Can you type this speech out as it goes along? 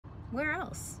where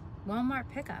else? Walmart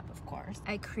pickup, of course.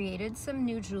 I created some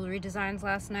new jewelry designs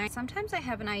last night. Sometimes I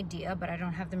have an idea, but I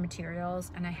don't have the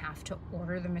materials, and I have to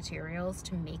order the materials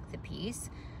to make the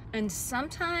piece. And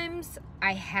sometimes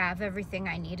I have everything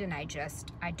I need and I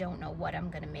don't know what I'm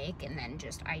gonna make, and then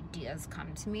just ideas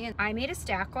come to me. And I made a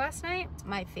stack last night.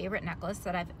 My favorite necklace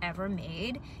that I've ever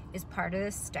made is part of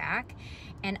this stack.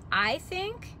 And I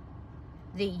think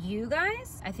that you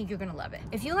guys, I think you're gonna love it.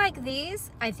 If you like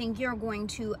these, I think you're going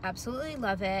to absolutely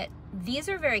love it. These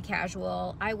are very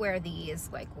casual. I wear these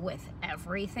like with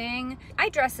everything. I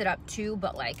dress it up too,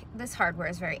 but like this hardware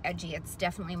is very edgy. It's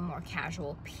definitely a more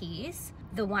casual piece.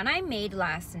 The one I made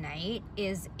last night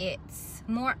is its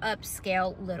more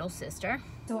upscale little sister.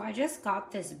 So I just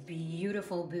got this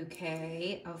beautiful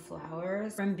bouquet of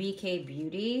flowers from BK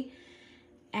Beauty,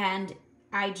 and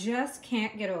I just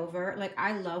can't get over, like,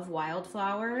 I love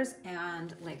wildflowers,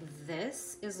 and like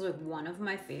this is like one of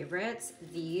my favorites,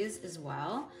 these as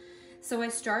well. So I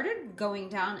started going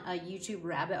down a YouTube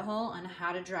rabbit hole on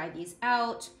how to dry these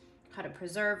out, how to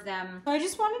preserve them. So I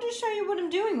just wanted to show you what I'm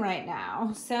doing right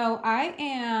now. So I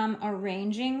am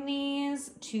arranging these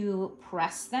to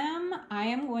press them. I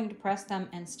am going to press them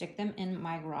and stick them in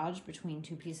my garage between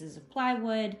two pieces of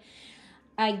plywood.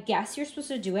 I guess you're supposed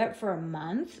to do it for a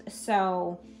month.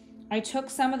 So I took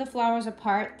some of the flowers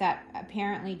apart that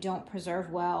apparently don't preserve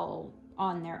well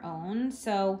on their own.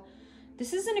 So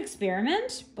this is an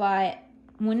experiment, but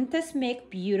wouldn't this make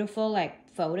beautiful like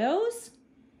photos?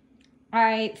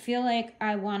 I feel like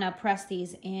I want to press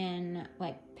these in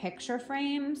like picture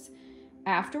frames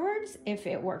afterwards if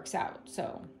it works out.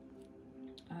 So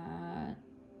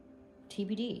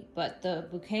TBD. But the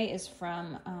bouquet is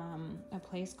from a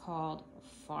place called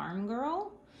Farm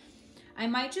Girl. I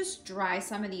might just dry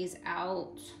some of these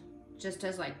out just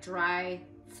as like dry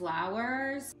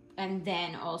flowers and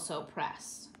then also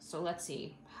press. So let's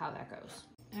see how that goes.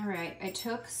 All right, I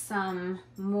took some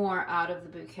more out of the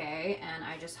bouquet and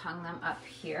I just hung them up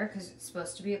here because it's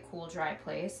supposed to be a cool, dry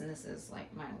place, and this is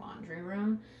like my laundry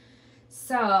room.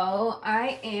 So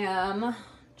I am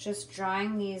just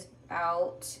drying these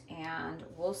out and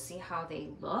we'll see how they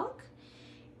look.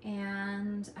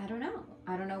 And I don't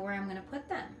know where I'm gonna put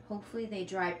them. Hopefully they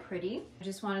dry pretty. I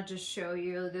just wanted to show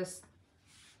you, this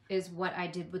is what I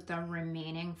did with the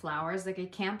remaining flowers. Like, I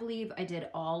can't believe I did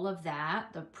all of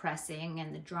that, the pressing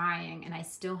and the drying, and I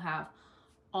still have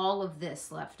all of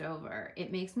this left over.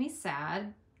 It makes me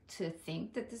sad to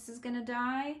think that this is gonna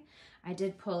die. I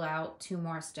did pull out 2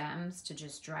 more stems to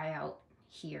just dry out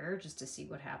here just to see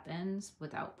what happens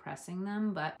without pressing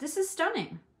them, but this is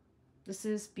stunning. This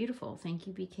is beautiful. Thank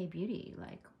you, BK Beauty.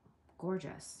 Like,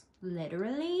 gorgeous.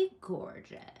 Literally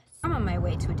gorgeous. I'm on my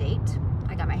way to a date.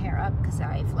 I got my hair up because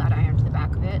I flat ironed the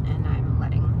back of it and I'm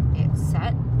letting it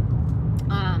set.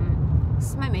 This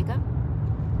is my makeup.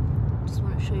 Just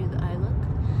want to show you the eye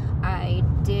look. I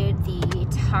did the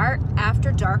Tarte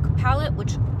After Dark palette,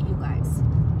 which, you guys,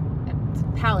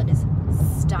 the palette is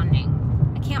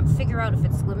stunning. I can't figure out if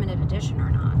it's limited edition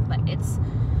or not, but it's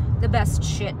the best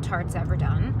shit Tarte's ever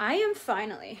done. I am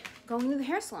finally going to the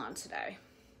hair salon today.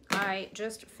 I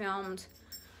just filmed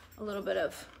a little bit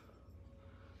of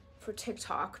for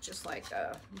TikTok, just like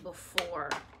before,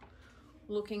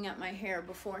 looking at my hair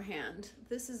beforehand.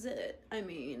 This is it. I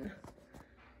mean,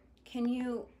 can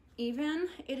you even?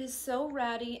 It is so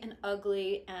ratty and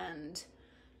ugly, and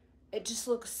it just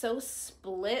looks so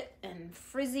split and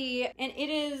frizzy, and it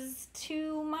is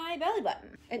to my belly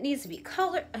button. It needs to be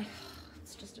colored.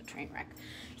 It's just a train wreck.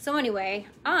 So anyway,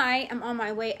 I am on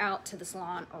my way out to the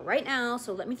salon right now,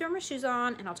 so let me throw my shoes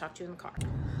on and I'll talk to you in the car.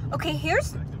 Okay,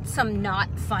 here's some not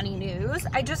funny news.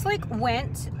 I just like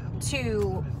went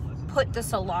to put the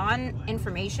salon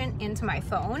information into my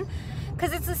phone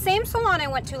because it's the same salon I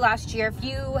went to last year. If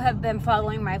you have been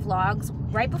following my vlogs,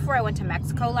 right before I went to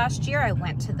Mexico last year, I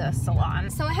went to the salon.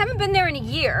 So I haven't been there in a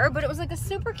year, but it was like a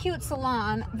super cute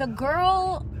salon. The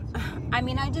girl, I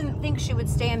mean, I didn't think she would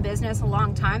stay in business a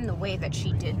long time the way that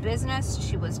she did business.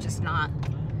 She was just not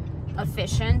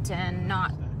efficient and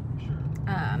not,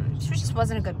 she just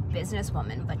wasn't a good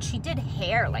businesswoman, but she did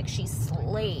hair, like she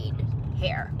slayed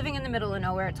hair. Living in the middle of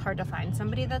nowhere, it's hard to find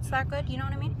somebody that's that good, you know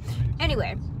what I mean?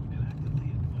 Anyway,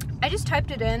 I just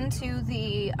typed it into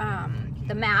the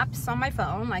maps on my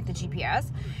phone, like the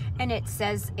GPS, and it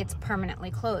says it's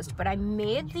permanently closed, but I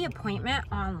made the appointment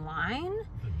online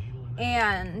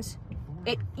and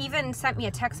it even sent me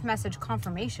a text message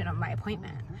confirmation of my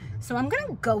appointment. So I'm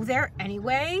gonna go there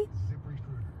anyway,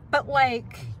 but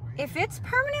like, if it's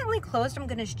permanently closed, I'm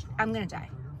gonna die.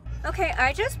 Okay,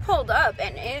 I just pulled up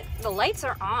and the lights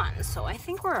are on, so I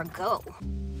think we're a go.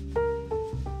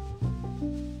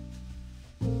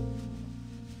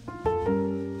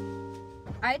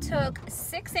 I took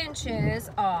 6 inches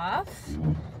off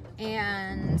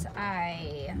and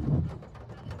I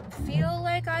feel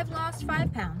like I've lost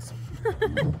 5 pounds.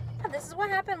 This is what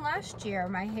happened last year.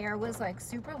 My hair was like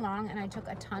super long and I took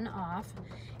a ton off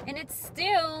and it's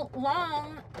still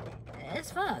long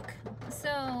as fuck.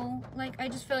 So like, I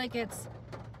just feel like it's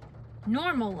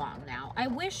normal long now. I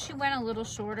wish she went a little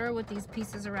shorter with these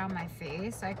pieces around my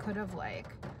face. I could have like,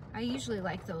 I usually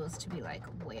like those to be like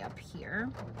way up here,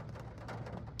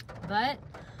 but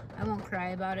I won't cry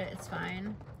about it. It's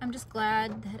fine. I'm just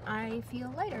glad that I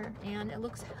feel lighter and it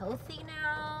looks healthy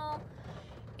now.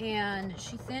 And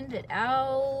she thinned it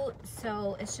out,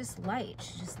 so it's just light.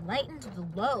 She just lightened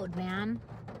the load, man.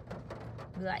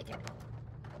 We like it.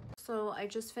 So I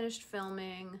just finished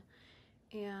filming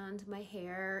and my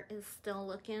hair is still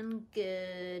looking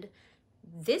good.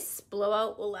 This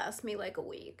blowout will last me like a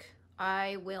week.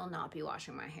 I will not be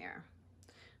washing my hair.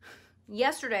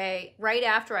 Yesterday, right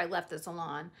after I left the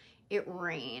salon, it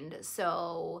rained,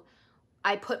 so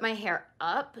I put my hair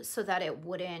up so that it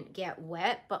wouldn't get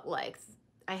wet, but like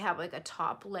I have like a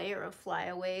top layer of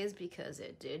flyaways because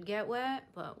it did get wet,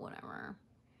 but whatever.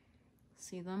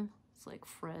 See them? It's like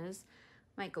frizz.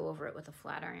 Might go over it with a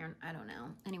flat iron. I don't know.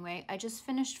 Anyway, I just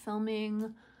finished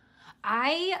filming.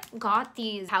 I got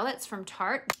these palettes from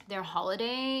Tarte, their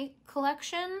holiday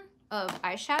collection of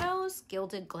eyeshadows,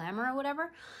 Gilded Glamour or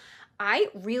whatever. I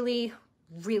really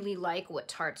like what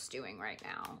Tarte's doing right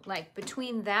now. Like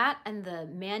between that and the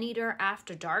Maneater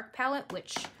After Dark palette,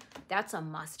 which that's a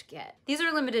must get. These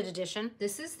are limited edition.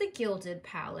 This is the Gilded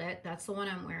palette. That's the one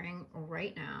I'm wearing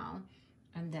right now.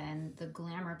 And then the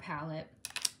Glamour palette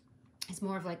is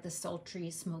more of like the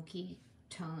sultry, smoky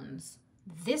tones.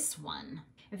 This one,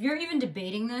 if you're even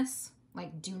debating this,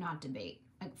 like do not debate.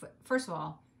 Like first of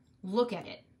all, look at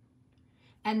it.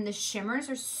 And the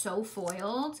shimmers are so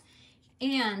foiled.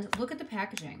 And look at the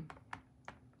packaging.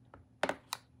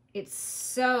 It's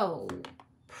so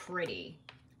pretty.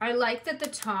 I like that the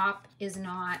top is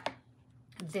not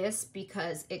this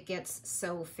because it gets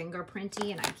so fingerprinty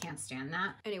and I can't stand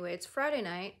that. Anyway, it's Friday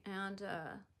night and,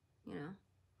 you know,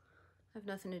 I have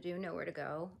nothing to do, nowhere to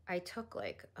go. I took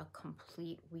like a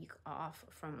complete week off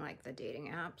from like the dating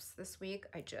apps this week.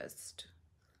 I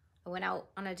went out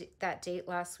on that date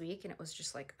last week and it was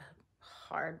just like a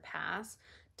hard pass.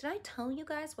 Did I tell you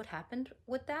guys what happened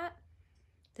with that?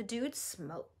 The dude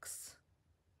smokes.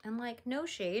 And like, no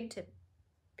shade to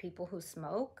people who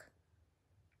smoke.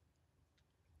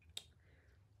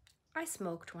 I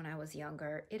smoked when I was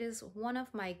younger. It is one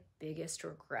of my biggest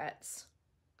regrets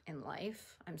in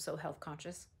life. I'm so health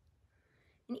conscious.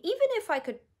 And even if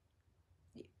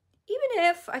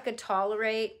I could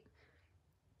tolerate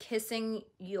kissing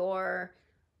your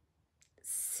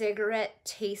cigarette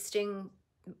tasting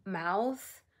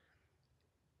mouth,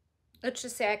 let's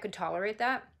just say I could tolerate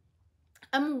that.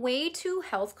 I'm way too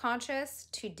health conscious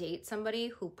to date somebody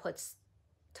who puts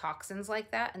toxins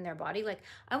like that in their body. Like,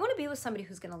 I want to be with somebody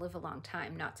who's going to live a long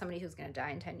time, not somebody who's going to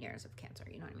die in 10 years of cancer,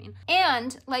 you know what I mean?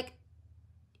 And like,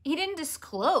 he didn't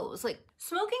disclose. Like,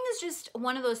 smoking is just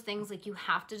one of those things, like, you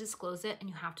have to disclose it and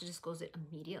you have to disclose it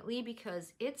immediately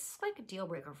because it's like a deal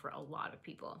breaker for a lot of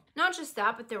people. Not just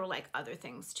that, but there were like other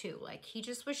things too. Like, he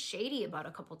just was shady about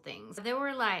a couple things. There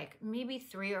were like maybe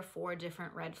 3 or 4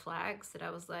 different red flags that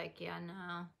I was like, yeah,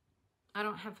 no, I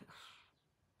don't have,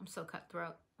 I'm so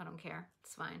cutthroat. I don't care.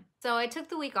 It's fine. So I took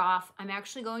the week off. I'm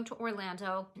actually going to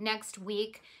Orlando next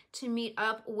week to meet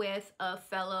up with a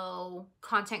fellow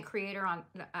content creator on,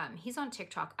 he's on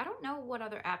TikTok. I don't know what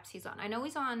other apps he's on. I know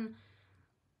he's on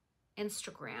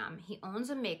Instagram. He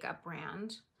owns a makeup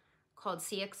brand called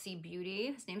CXC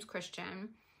Beauty. His name's Christian.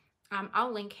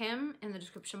 I'll link him in the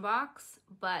description box,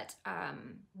 but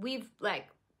we've like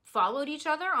followed each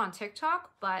other on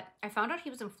TikTok, but I found out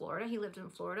he was in Florida. He lived in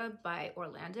Florida by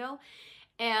Orlando.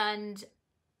 And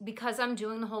because I'm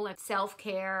doing the whole like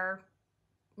self-care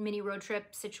mini road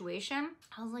trip situation,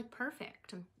 I was like,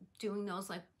 perfect. I'm doing those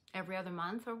like every other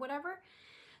month or whatever.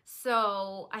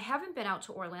 So I haven't been out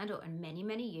to Orlando in many,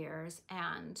 many years.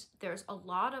 And there's a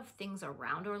lot of things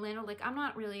around Orlando. Like, I'm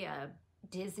not really a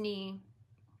Disney,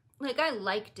 like, I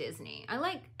like Disney. I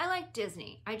like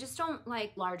Disney. I just don't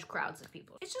like large crowds of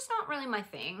people. It's just not really my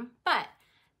thing. But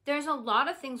there's a lot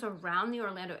of things around the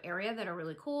Orlando area that are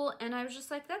really cool. And I was just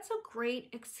like, that's a great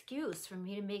excuse for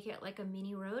me to make it like a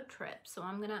mini road trip. So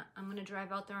I'm gonna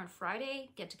drive out there on Friday,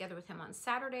 get together with him on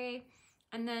Saturday,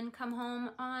 and then come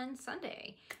home on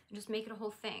Sunday and just make it a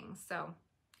whole thing. So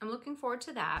I'm looking forward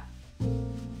to that.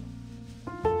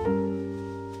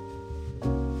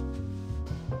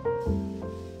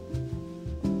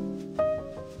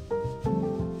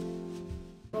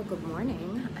 Well, good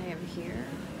morning. I am here.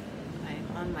 I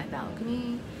am on my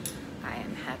balcony. I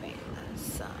am having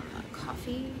some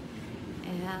coffee,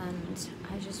 and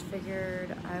I just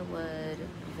figured I would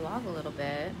vlog a little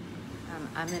bit.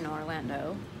 I'm in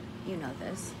Orlando. You know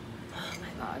this. Oh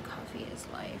my God, coffee is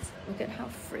life. Look at how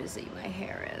frizzy my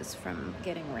hair is from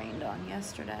getting rained on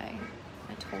yesterday.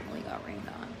 I totally got rained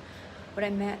on. But I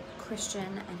met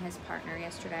Christian and his partner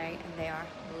yesterday, and they are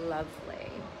lovely.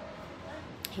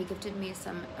 He gifted me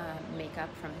some makeup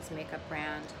from his makeup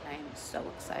brand, and I am so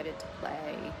excited to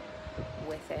play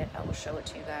with it. I will show it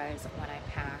to you guys when I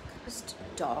pack. Just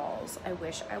dolls. I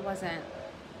wish I wasn't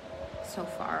so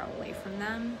far away from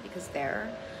them, because they're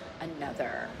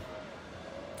another,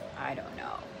 I don't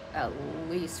know, at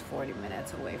least 40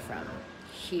 minutes away from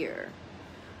here.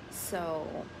 So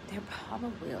they're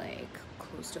probably like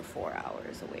close to 4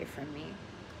 hours away from me.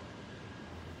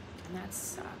 And that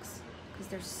sucks, because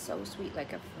they're so sweet.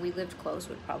 Like if we lived close,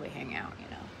 we'd probably hang out, you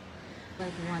know.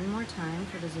 Like one more time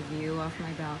for this view off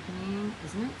my balcony.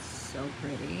 Isn't it so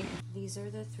pretty? These are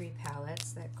the 3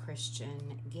 palettes that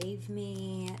Christian gave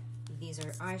me. These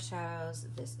are eyeshadows.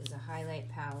 This is a highlight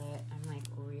palette. I'm like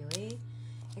really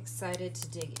excited to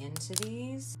dig into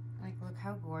these. Like, look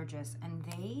how gorgeous. And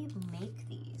they make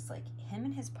these, like him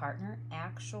and his partner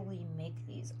actually make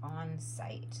these on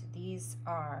site. These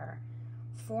are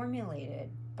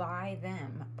formulated by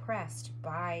them, pressed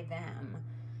by them.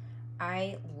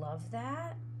 I love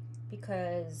that,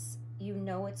 because you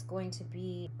know it's going to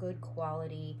be good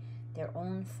quality, their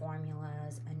own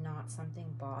formulas, and not something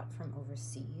bought from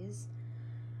overseas.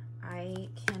 I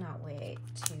cannot wait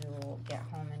to get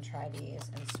home and try these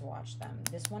and swatch them.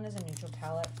 This one is a neutral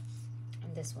palette,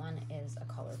 and this one is a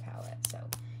color palette, so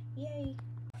yay.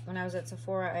 When I was at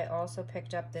Sephora, I also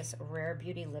picked up this Rare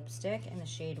Beauty lipstick in the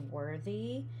shade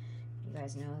Worthy. You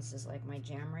guys know this is like my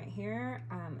jam right here.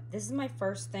 This is my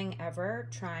first thing ever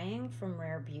trying from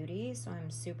Rare Beauty, so I'm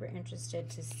super interested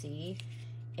to see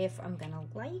if I'm gonna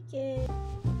like it.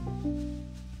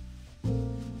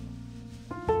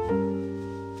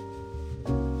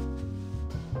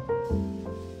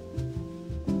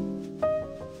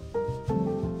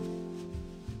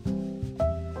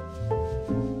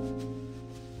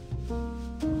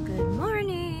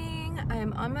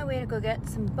 On my way to go get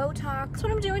some Botox. That's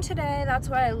what I'm doing today. That's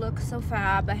why I look so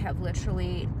fab. I have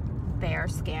literally bare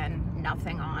skin,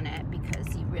 nothing on it,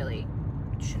 because you really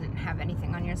shouldn't have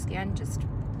anything on your skin, just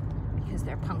because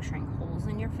they're puncturing holes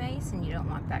in your face and you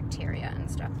don't want bacteria and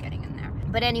stuff getting in there.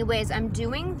 But anyways, I'm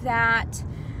doing that.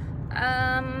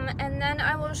 And then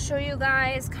I will show you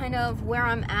guys kind of where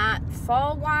I'm at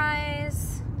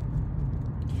fall-wise.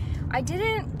 I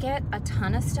didn't get a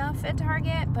ton of stuff at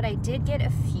Target, but I did get a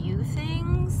few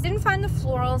things. Didn't find the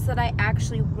florals that I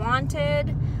actually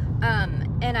wanted,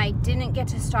 and I didn't get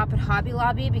to stop at Hobby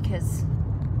Lobby because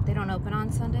they don't open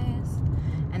on Sundays,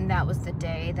 and that was the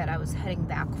day that I was heading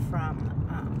back from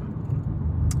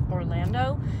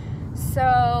Orlando.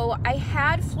 So I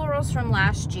had florals from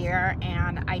last year,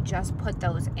 and I just put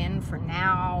those in for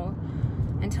now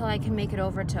until I can make it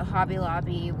over to Hobby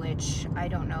Lobby, which I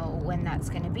don't know when that's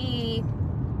gonna be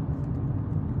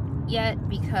yet,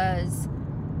 because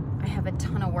I have a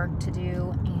ton of work to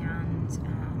do, and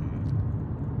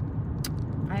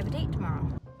I have a date tomorrow.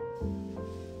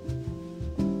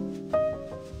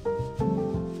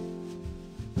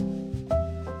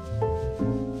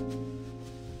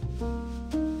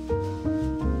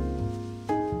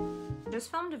 Just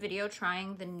filmed a video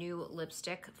trying the new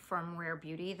lipstick from Rare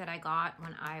Beauty that I got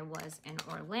when I was in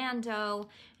Orlando,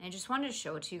 and I just wanted to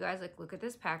show it to you guys. Like, look at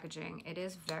this packaging. It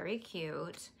is very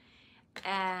cute,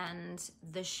 and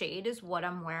the shade is what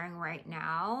I'm wearing right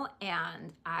now,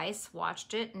 and I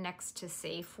swatched it next to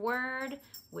Safe Word,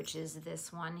 which is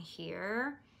this one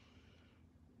here.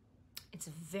 It's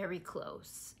very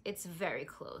close. It's very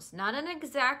close. Not an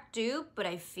exact dupe, but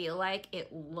I feel like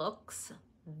it looks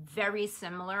very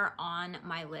similar on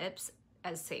my lips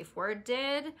as Safe Word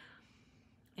did.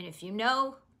 And if you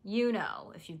know, you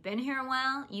know. If you've been here a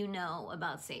while, you know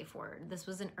about Safe Word. This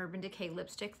was an Urban Decay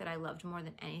lipstick that I loved more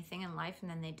than anything in life, and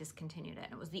then they discontinued it.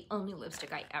 It was the only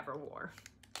lipstick I ever wore.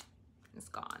 It's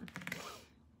gone.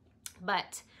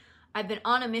 But I've been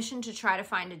on a mission to try to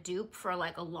find a dupe for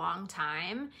like a long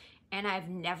time, and I've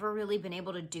never really been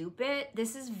able to dupe it.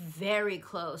 This is very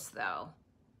close though.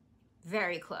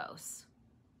 Very close.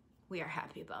 We are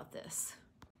happy about this.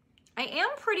 I am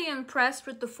pretty impressed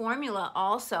with the formula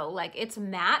also. Like, it's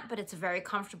matte, but it's very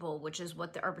comfortable, which is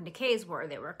what the Urban Decays were.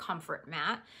 They were comfort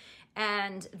matte.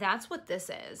 And that's what this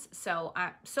is. So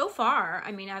so far,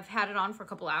 I mean, I've had it on for a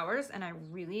couple hours and I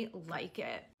really like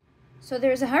it. So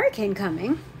there's a hurricane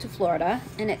coming to Florida,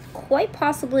 and it quite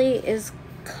possibly is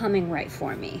coming right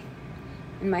for me.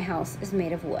 And my house is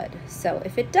made of wood. So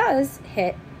if it does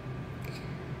hit,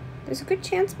 there's a good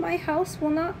chance my house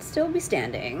will not still be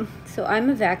standing. So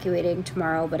I'm evacuating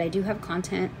tomorrow, but I do have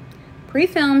content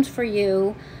pre-filmed for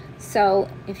you. So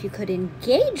if you could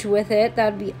engage with it,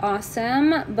 that would be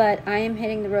awesome. But I am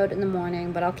hitting the road in the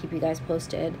morning, but I'll keep you guys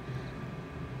posted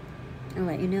and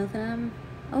let you know that I'm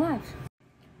alive.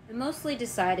 I mostly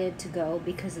decided to go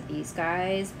because of these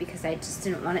guys, because I just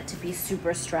didn't want it to be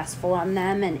super stressful on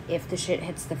them. And if the shit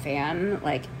hits the fan,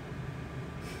 like,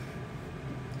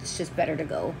 it's just better to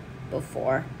go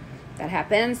before that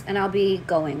happens. And I'll be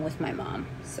going with my mom,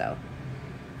 so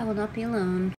I will not be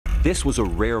alone. This was a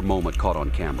rare moment caught on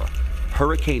camera.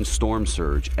 Hurricane storm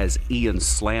surge as Ian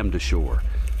slammed ashore.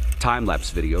 Time-lapse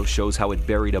video shows how it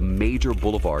buried a major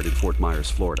boulevard in Fort Myers,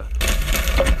 Florida.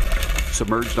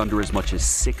 Submerged under as much as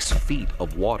 6 feet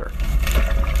of water.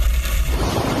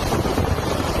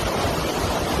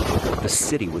 The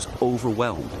city was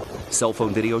overwhelmed. Cell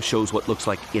phone video shows what looks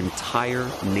like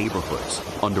entire neighborhoods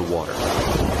underwater.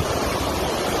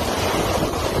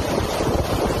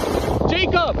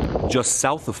 Jacob! Just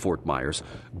south of Fort Myers,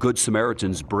 Good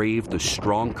Samaritans braved the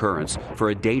strong currents for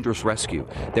a dangerous rescue.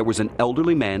 There was an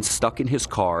elderly man stuck in his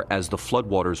car as the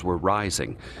floodwaters were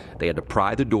rising. They had to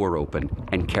pry the door open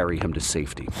and carry him to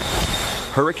safety.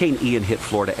 Hurricane Ian hit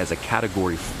Florida as a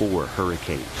Category 4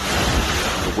 hurricane.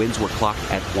 The winds were clocked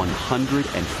at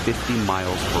 150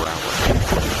 miles per hour.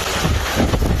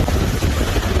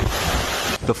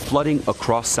 The flooding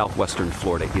across southwestern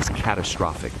Florida is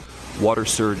catastrophic. Water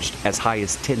surged as high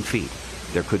as 10 feet.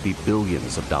 There could be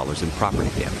billions of dollars in property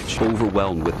damage.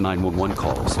 Overwhelmed with 911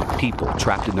 calls, people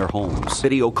trapped in their homes.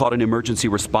 Video caught an emergency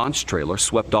response trailer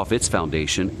swept off its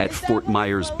foundation at Fort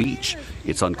Myers Beach.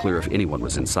 It's unclear if anyone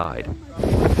was inside.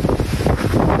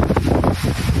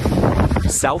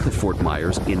 South of Fort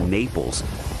Myers, in Naples,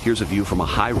 here's a view from a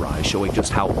high-rise showing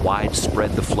just how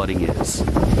widespread the flooding is.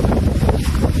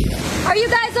 Are you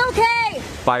guys okay?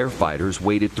 Firefighters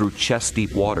waded through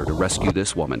chest-deep water to rescue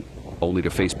this woman, only to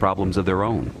face problems of their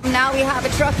own. Now we have a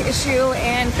truck issue,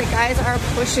 and the guys are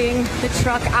pushing the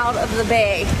truck out of the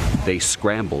bay. They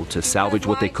scrambled to salvage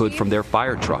what they could from their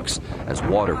fire trucks as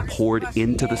water poured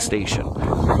into the station.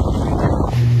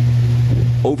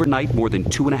 Overnight, more than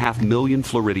 2.5 million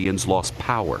Floridians lost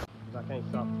power. I can't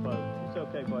stop the boat. It's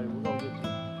okay, buddy. We're going to get you.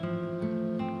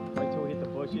 Wait till we hit the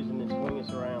bushes and